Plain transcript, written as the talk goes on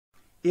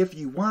If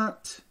you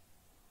want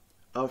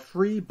a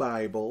free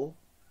Bible,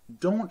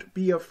 don't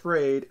be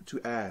afraid to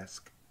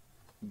ask.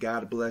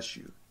 God bless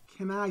you.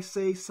 Can I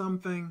say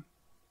something?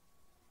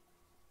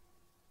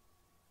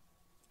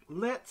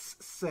 Let's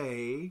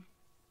say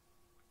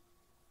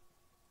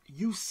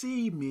you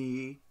see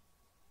me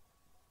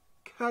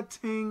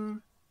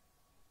cutting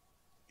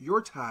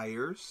your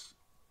tires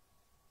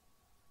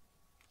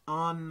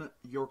on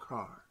your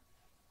car.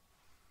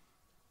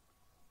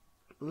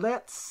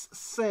 Let's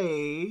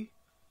say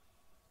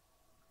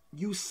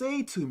you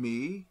say to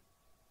me,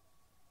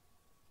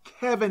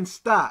 Kevin,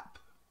 stop.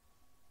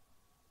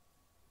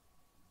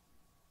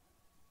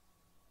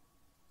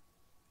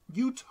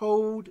 You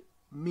told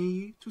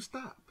me to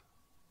stop.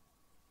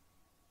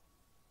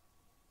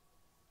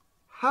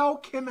 How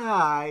can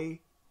I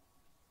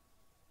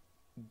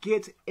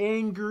get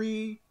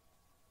angry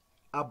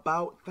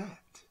about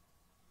that?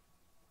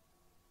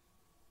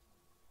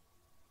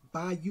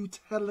 By you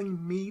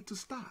telling me to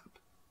stop.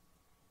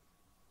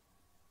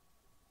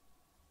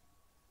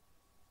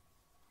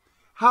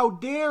 How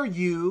dare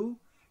you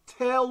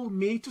tell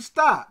me to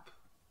stop?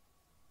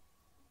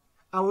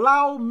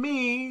 Allow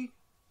me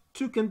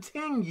to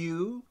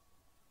continue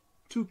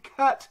to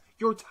cut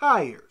your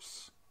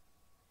tires.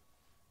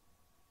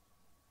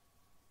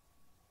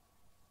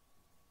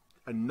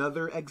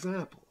 Another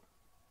example.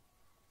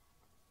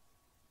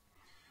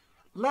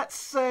 Let's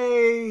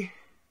say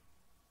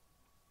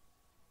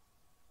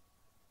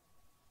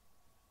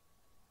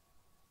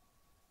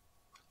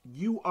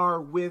you are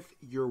with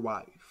your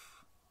wife.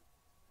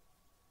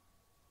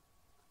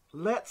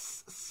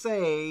 Let's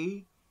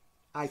say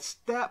I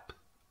step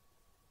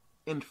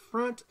in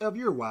front of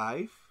your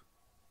wife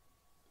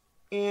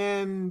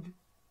and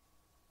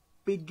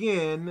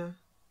begin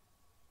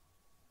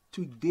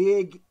to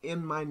dig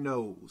in my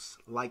nose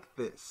like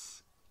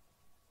this.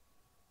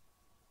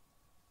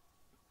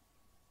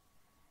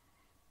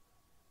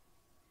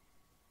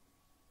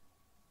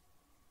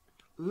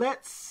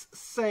 Let's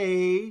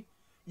say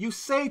you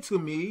say to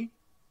me,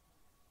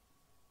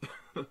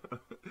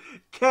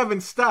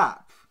 Kevin,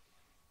 stop.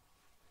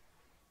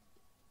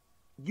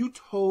 You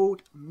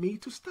told me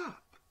to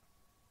stop.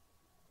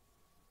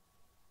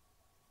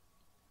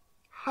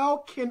 How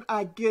can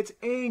I get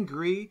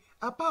angry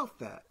about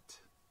that?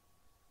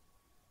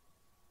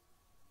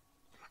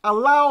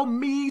 Allow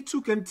me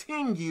to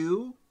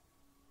continue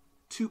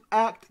to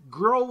act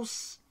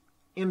gross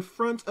in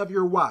front of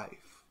your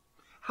wife.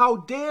 How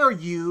dare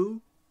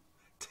you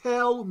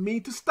tell me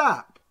to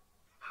stop?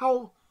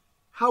 How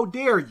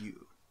dare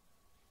you?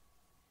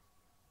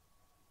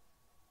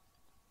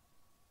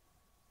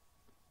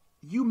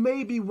 You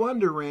may be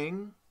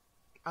wondering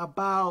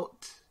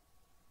about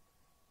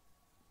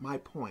my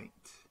point.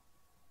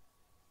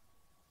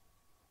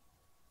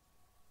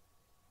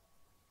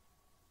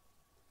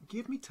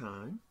 Give me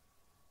time.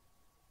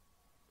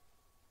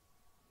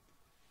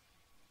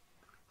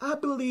 I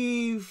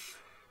believe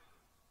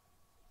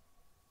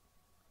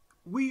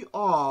we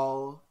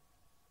all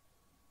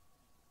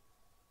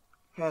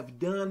have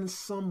done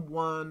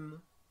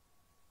someone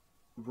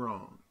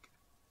wrong.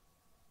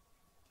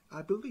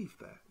 I believe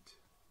that.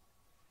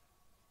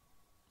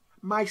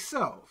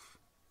 Myself,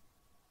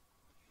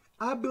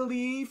 I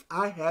believe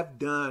I have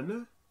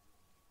done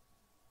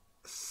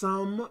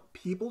some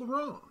people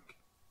wrong.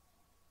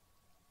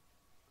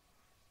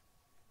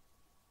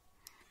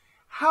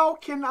 How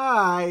can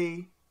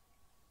I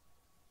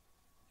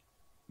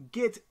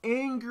get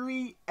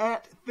angry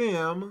at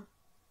them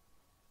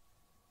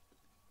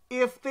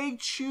if they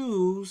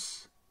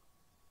choose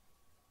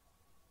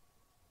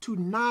to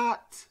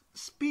not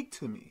speak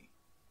to me?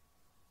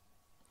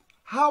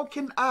 How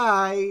can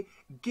I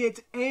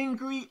get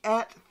angry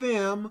at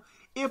them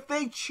if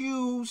they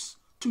choose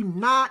to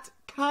not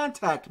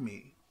contact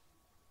me?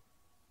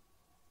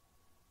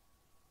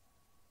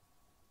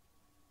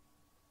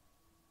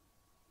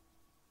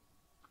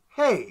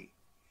 Hey,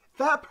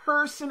 that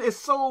person is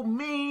so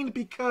mean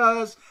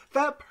because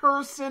that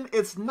person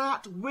is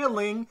not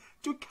willing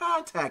to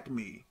contact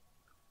me.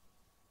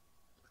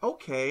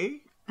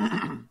 Okay.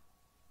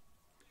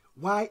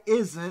 Why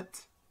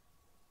isn't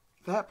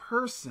that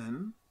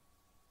person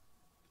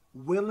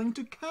willing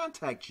to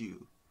contact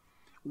you?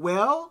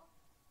 Well,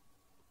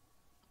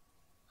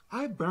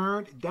 I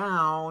burned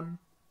down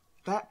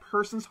that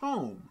person's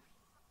home.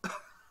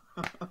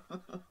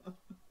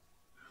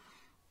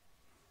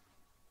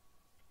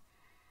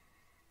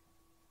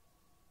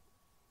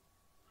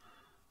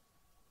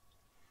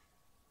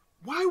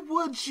 Why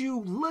would you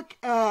look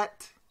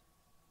at,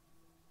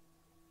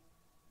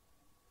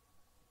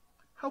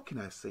 how can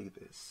I say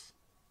this?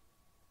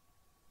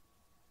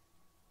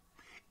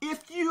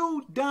 If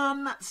you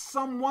done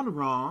someone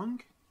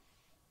wrong,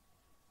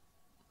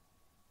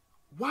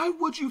 why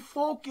would you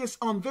focus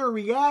on their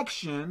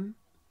reaction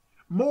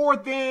more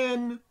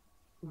than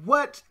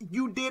what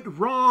you did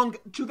wrong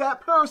to that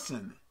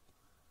person?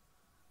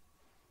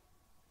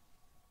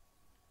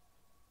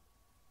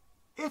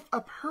 If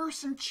a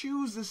person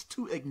chooses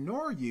to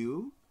ignore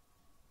you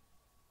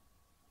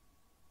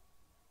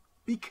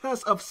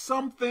because of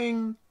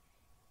something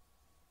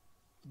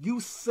you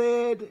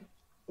said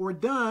or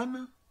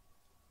done,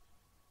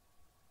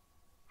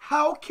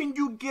 how can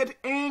you get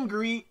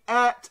angry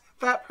at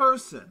that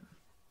person?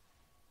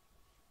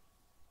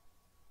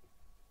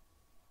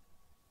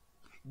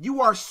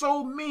 You are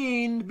so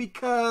mean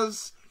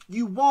because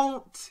you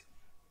won't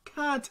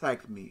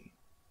contact me.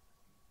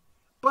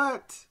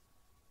 But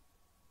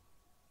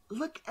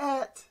look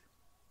at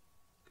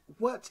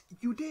what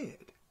you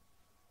did.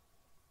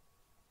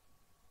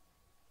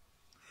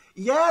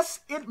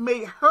 Yes, it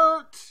may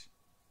hurt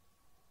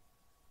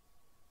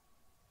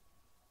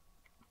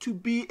to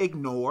be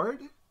ignored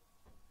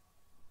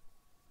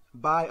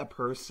by a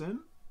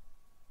person,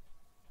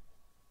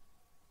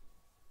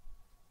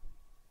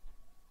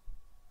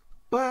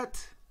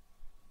 but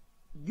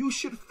you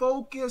should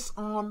focus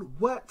on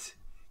what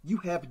you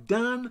have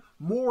done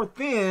more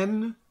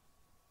than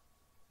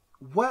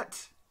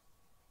what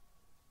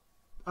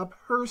a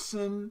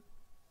person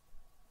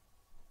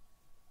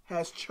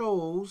has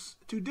chose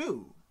to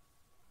do.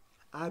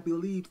 I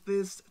believe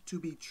this to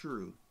be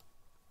true.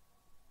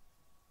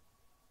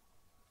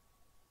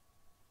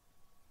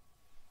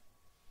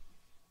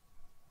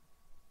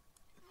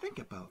 Think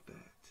about that.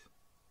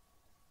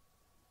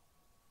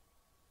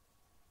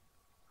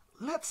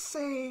 Let's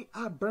say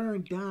I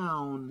burn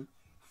down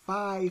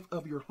 5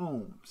 of your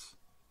homes.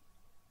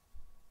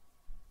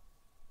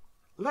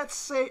 Let's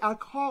say I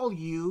call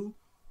you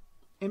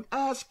and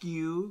ask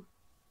you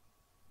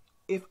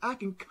if I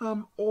can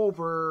come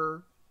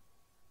over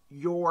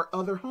your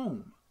other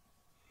home.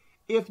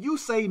 If you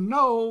say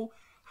no,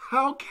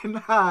 how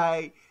can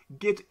I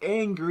get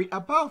angry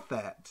about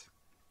that?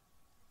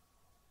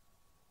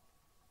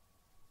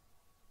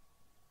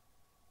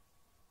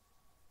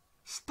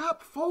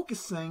 Stop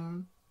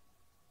focusing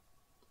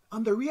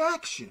on the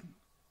reaction.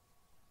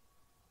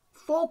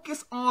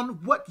 Focus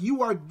on what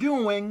you are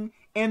doing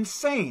and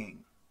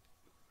saying.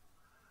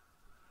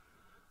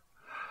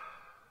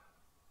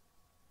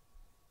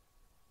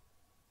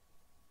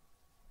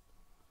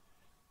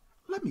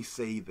 Let me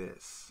say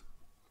this.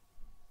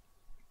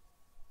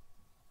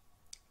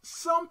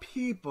 Some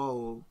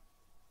people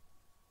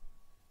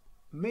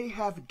may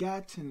have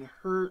gotten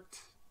hurt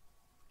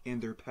in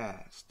their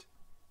past.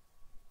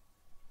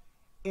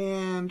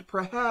 And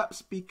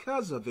perhaps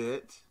because of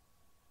it,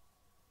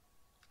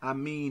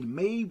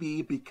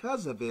 maybe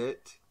because of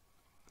it,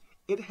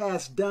 it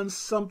has done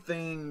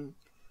something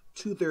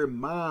to their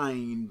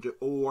mind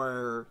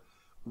or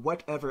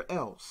whatever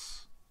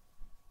else.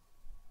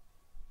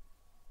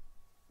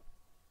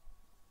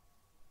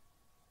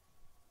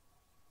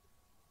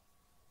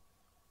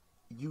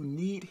 You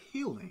need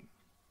healing.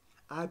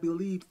 I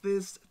believe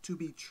this to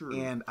be true.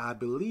 And I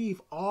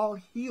believe all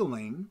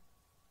healing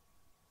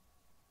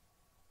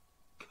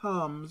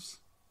comes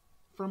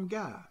from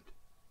God.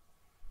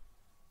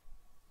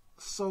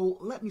 So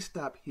let me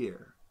stop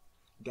here.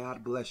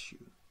 God bless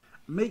you.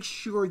 Make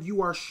sure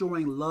you are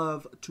showing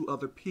love to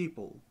other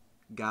people.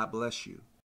 God bless you.